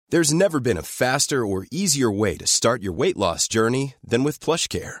There's never been a faster or easier way to start your weight loss journey than with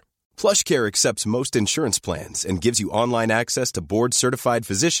PlushCare. PlushCare accepts most insurance plans and gives you online access to board-certified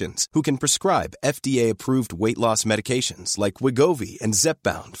physicians who can prescribe FDA-approved weight loss medications like Wegovy and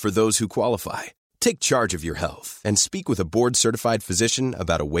Zepbound for those who qualify. Take charge of your health and speak with a board-certified physician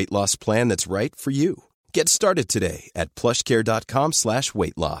about a weight loss plan that's right for you. Get started today at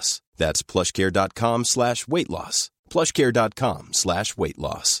plushcare.com/weight-loss. That's plushcare.com/weight-loss.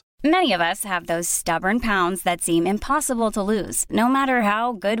 plushcare.com/weight-loss. Many of us have those stubborn pounds that seem impossible to lose, no matter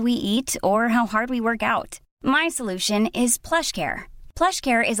how good we eat or how hard we work out. My solution is PlushCare.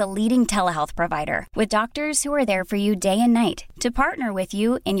 PlushCare is a leading telehealth provider with doctors who are there for you day and night to partner with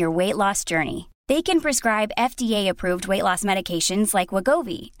you in your weight loss journey. They can prescribe FDA-approved weight loss medications like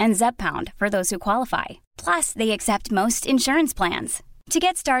Wegovy and Zepbound for those who qualify. Plus, they accept most insurance plans. To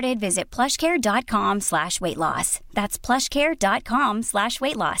get started, visit plushcare.com/weight-loss. That's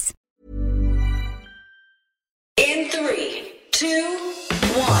plushcare.com/weight-loss. In 3, 2,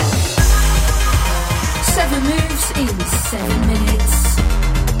 1. 7 moves in 7 minutes.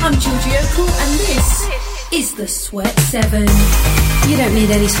 I'm Georgie Okell and this is the Sweat 7. You don't need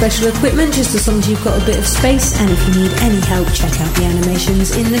any special equipment, just as long as you've got a bit of space, and if you need any help, check out the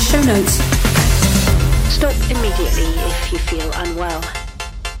animations in the show notes. Stop immediately if you feel unwell.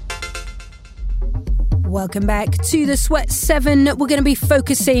 Welcome back to the Sweat 7. We're going to be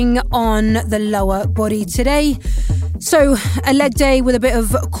focusing on the lower body today. So a leg day with a bit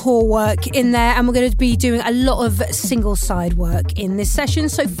of core work in there, and we're going to be doing a lot of single side work in this session.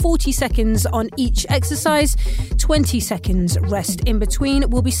 So 40 seconds on each exercise, 20 seconds rest in between.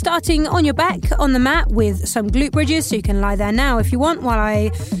 We'll be starting on your back on the mat with some glute bridges, so you can lie there now if you want while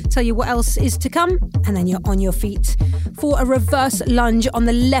I tell you what else is to come, and then you're on your feet for a reverse lunge on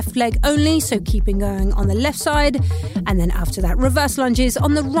the left leg only, so keeping going on the left side, and then after that reverse lunges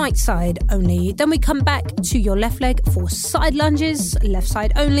on the right side only. Then we come back to your left leg for side lunges, left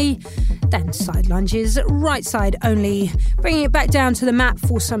side only, then side lunges, right side only, bringing it back down to the mat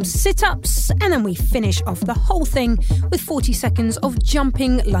for some sit-ups, and then we finish off the whole thing with 40 seconds of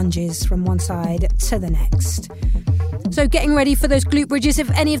jumping lunges from one side to the next. So getting ready for those glute bridges.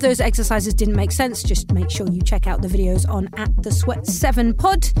 If any of those exercises didn't make sense, just make sure you check out the videos on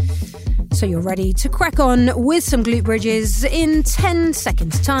 @thesweat7pod. So you're ready to crack on with some glute bridges in 10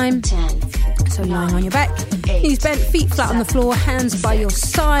 seconds time. 10. So lying on your back, 8, knees bent, feet flat 7, on the floor, hands 6, by your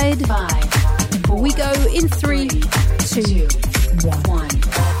side. 5, 4, we go in 3, 2, 1.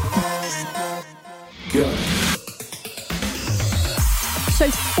 Go. So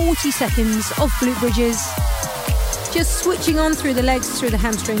 40 seconds of glute bridges. Just switching on through the legs, through the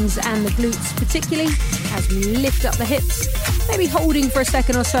hamstrings and the glutes particularly, as we lift up the hips, maybe holding for a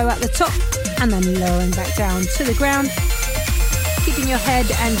second or so at the top, and then lowering back down to the ground. Keeping your head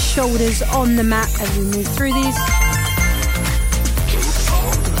and shoulders on the mat as we move through these.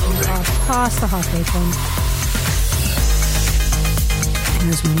 We are past the halfway point. And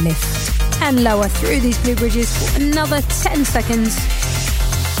as we lift and lower through these glute bridges for another 10 seconds.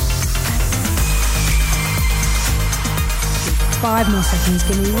 5 more seconds.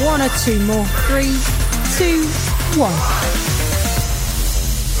 Give me 1 or 2 more. 3, 2, 1.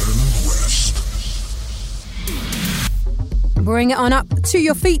 Bring it on up to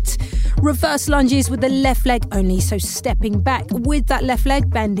your feet. Reverse lunges with the left leg only. So stepping back with that left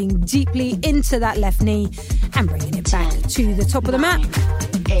leg, bending deeply into that left knee and bringing it back to the top of the mat.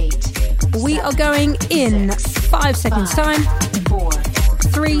 8. We are going in 5 seconds time. 4,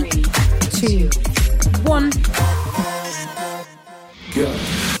 3, 2, 1. Go.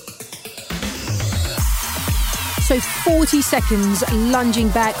 So 40 seconds lunging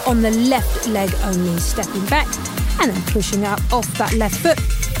back on the left leg only, stepping back and then pushing up off that left foot,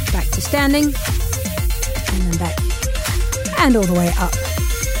 back to standing, and then back, and all the way up.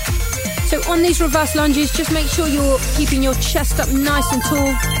 So on these reverse lunges, just make sure you're keeping your chest up nice and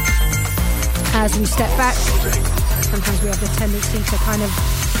tall as we step back. Sometimes we have the tendency to kind of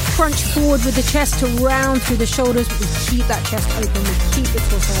crunch forward with the chest to round through the shoulders, but we keep that chest open, we keep the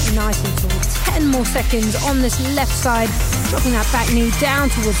torso nice and tall. 10 more seconds on this left side, dropping that back knee down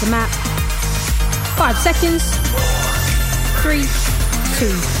towards the mat. 5 seconds. 3,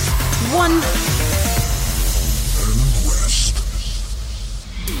 2, 1.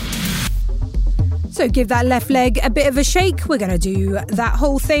 So give that left leg a bit of a shake. We're going to do that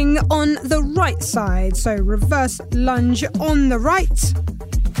whole thing on the right side. So reverse lunge on the right.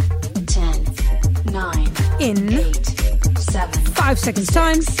 10, 9, in 8, 7, 5 seconds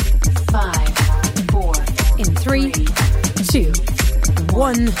time. 5, 4, in 3, 2,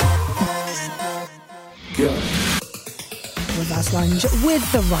 1. Go. reverse lunge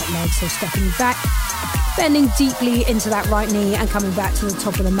with the right leg. So stepping back, bending deeply into that right knee and coming back to the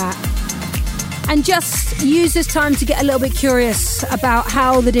top of the mat. And just use this time to get a little bit curious about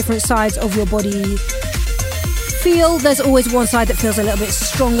how the different sides of your body feel. There's always one side that feels a little bit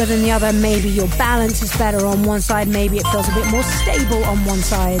stronger than the other. Maybe your balance is better on one side. Maybe it feels a bit more stable on one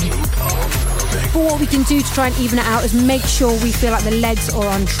side. But what we can do to try and even it out is make sure we feel like the legs are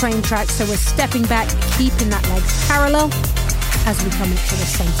on train tracks. So we're stepping back, keeping that leg parallel as we come into the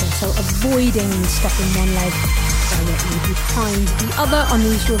center. So avoiding stepping one leg directly behind the other on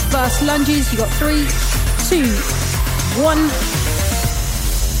these reverse lunges. You got 3, 2, 1.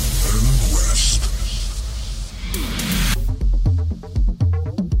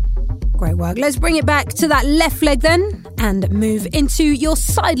 Great work. Let's bring it back to that left leg then and move into your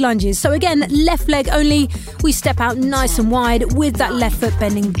side lunges. So again, left leg only. We step out nice and wide with that left foot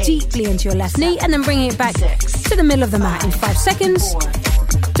bending deeply into your left knee and then bringing it back to the middle of the mat in 5 seconds.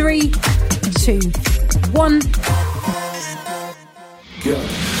 3, 2, 1. Go.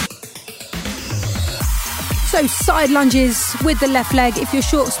 So side lunges with the left leg. If you're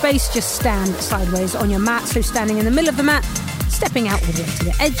short of space, just stand sideways on your mat. So standing in the middle of the mat, stepping out all the way to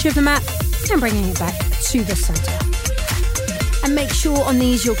the edge of the mat and bringing it back to the center. And make sure on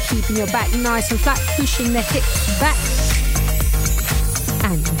these you're keeping your back nice and flat, pushing the hips back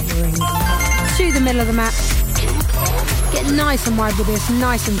and bring it to the middle of the mat. Get nice and wide with this,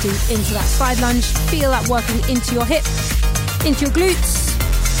 nice and deep into that side lunge. Feel that working into your hip, into your glutes,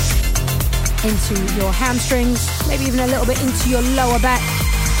 into your hamstrings, maybe even a little bit into your lower back.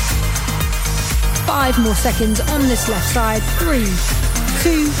 5 more seconds on this left side. 3,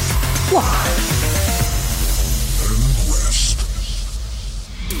 2, 1.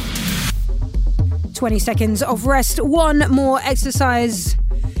 20 seconds of rest. One more exercise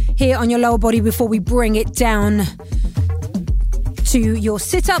here on your lower body before we bring it down to your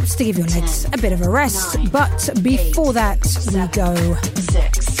sit-ups to give your legs a bit of a rest. But before that, we go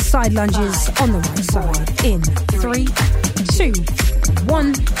side lunges on the right side in 3, 2,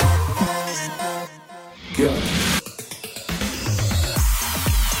 1. Go.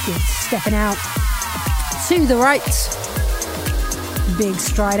 Good. Stepping out to the right. Big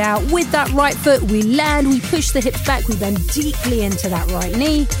stride out with that right foot. We land, we push the hips back, we bend deeply into that right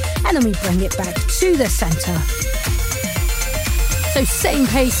knee, and then we bring it back to the center. So same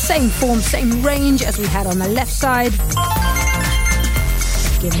pace, same form, same range as we had on the left side.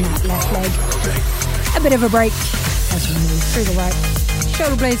 Giving that left leg a bit of a break as we move through the right.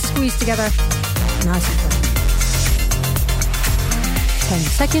 Shoulder blades squeeze together. Nice and firm. 10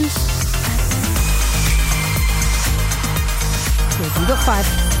 seconds. Good. You've got 5,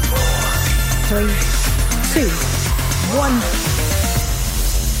 3, 2, 1.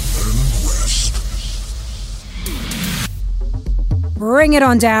 Bring it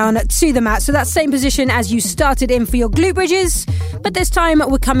on down to the mat. So that same position as you started in for your glute bridges, but this time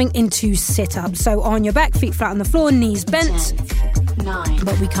we're coming into sit-ups. So on your back, feet flat on the floor, knees bent. 9,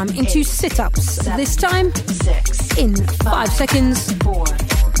 but we come into sit-ups 7, this time 6, in 5 seconds. 4,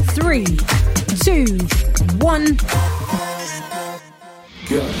 3, 2, 1.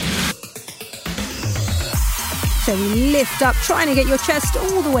 Go. So we lift up, trying to get your chest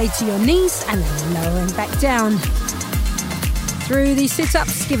all the way to your knees and then lowering back down. Through these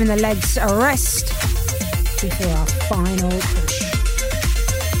sit-ups, giving the legs a rest before our final push.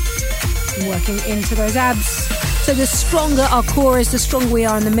 Working into those abs. So the stronger our core is, the stronger we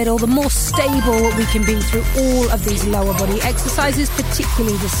are in the middle, the more stable we can be through all of these lower body exercises,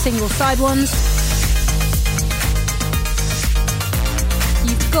 particularly the single side ones.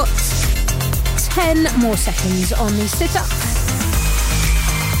 You've got 10 more seconds on these sit-ups.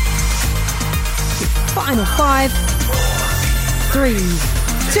 Final 5, 3,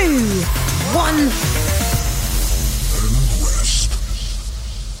 2, 1.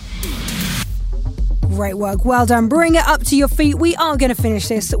 Great work, well done. Bring it up to your feet. We are going to finish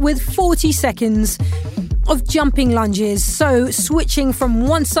this with 40 seconds of jumping lunges. So switching from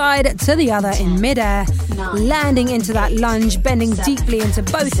one side to the other in midair, landing into that lunge, bending deeply into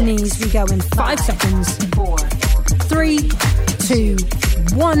both knees. We go in 5 seconds. 4, 3, 2,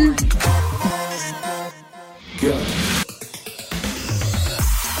 1. Go.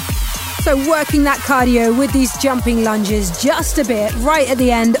 So working that cardio with these jumping lunges just a bit right at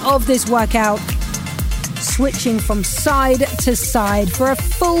the end of this workout. Switching from side to side for a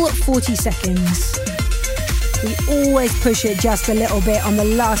full 40 seconds. We always push it just a little bit on the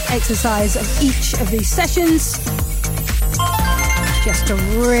last exercise of each of these sessions. Just to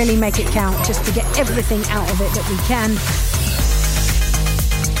really make it count, just to get everything out of it that we can.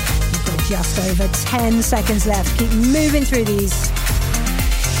 We've got just over 10 seconds left. Keep moving through these.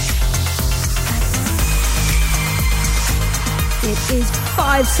 It is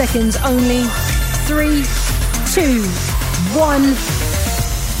 5 seconds only. 3, 2, 1.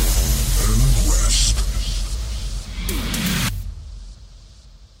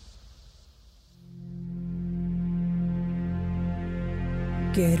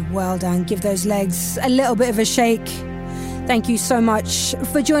 Good, well done. Give those legs a little bit of a shake. Thank you so much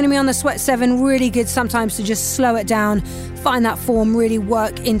for joining me on the Sweat 7. Really good sometimes to just slow it down, find that form, really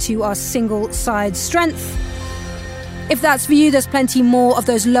work into our single side strength. If that's for you, there's plenty more of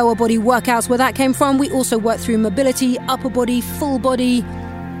those lower body workouts where that came from. We also work through mobility, upper body, full body,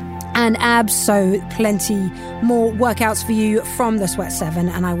 and abs. So plenty more workouts for you from the Sweat 7.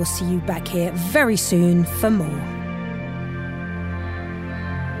 And I will see you back here very soon for more.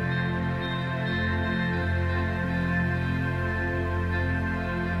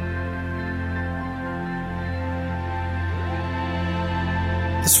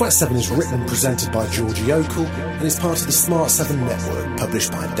 The Sweat 7 is written and presented by Georgie Okell and is part of the Smart 7 network,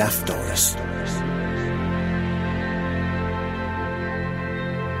 published by Daft Doris.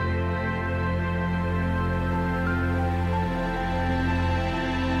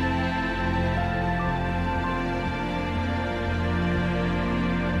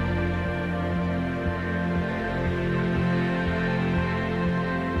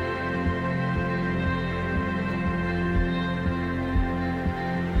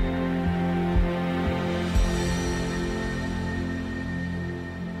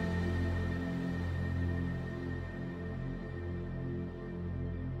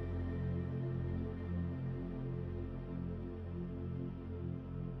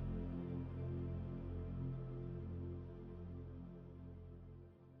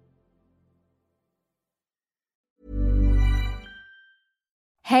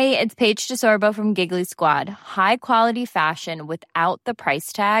 Hey, it's Paige DeSorbo from Giggly Squad. High quality fashion without the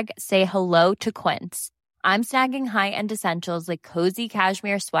price tag. Say hello to Quince. I'm snagging high-end essentials like cozy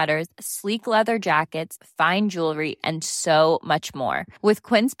cashmere sweaters, sleek leather jackets, fine jewelry, and so much more. With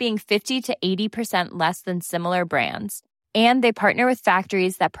Quince being 50 to 80% less than similar brands. And they partner with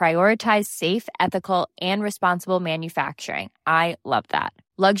factories that prioritize safe, ethical, and responsible manufacturing. I love that.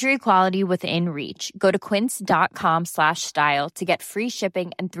 Luxury quality within reach. Go to quince.com/style to get free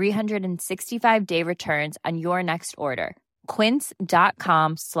shipping and 365-day returns on your next order.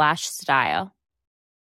 Quince.com/style.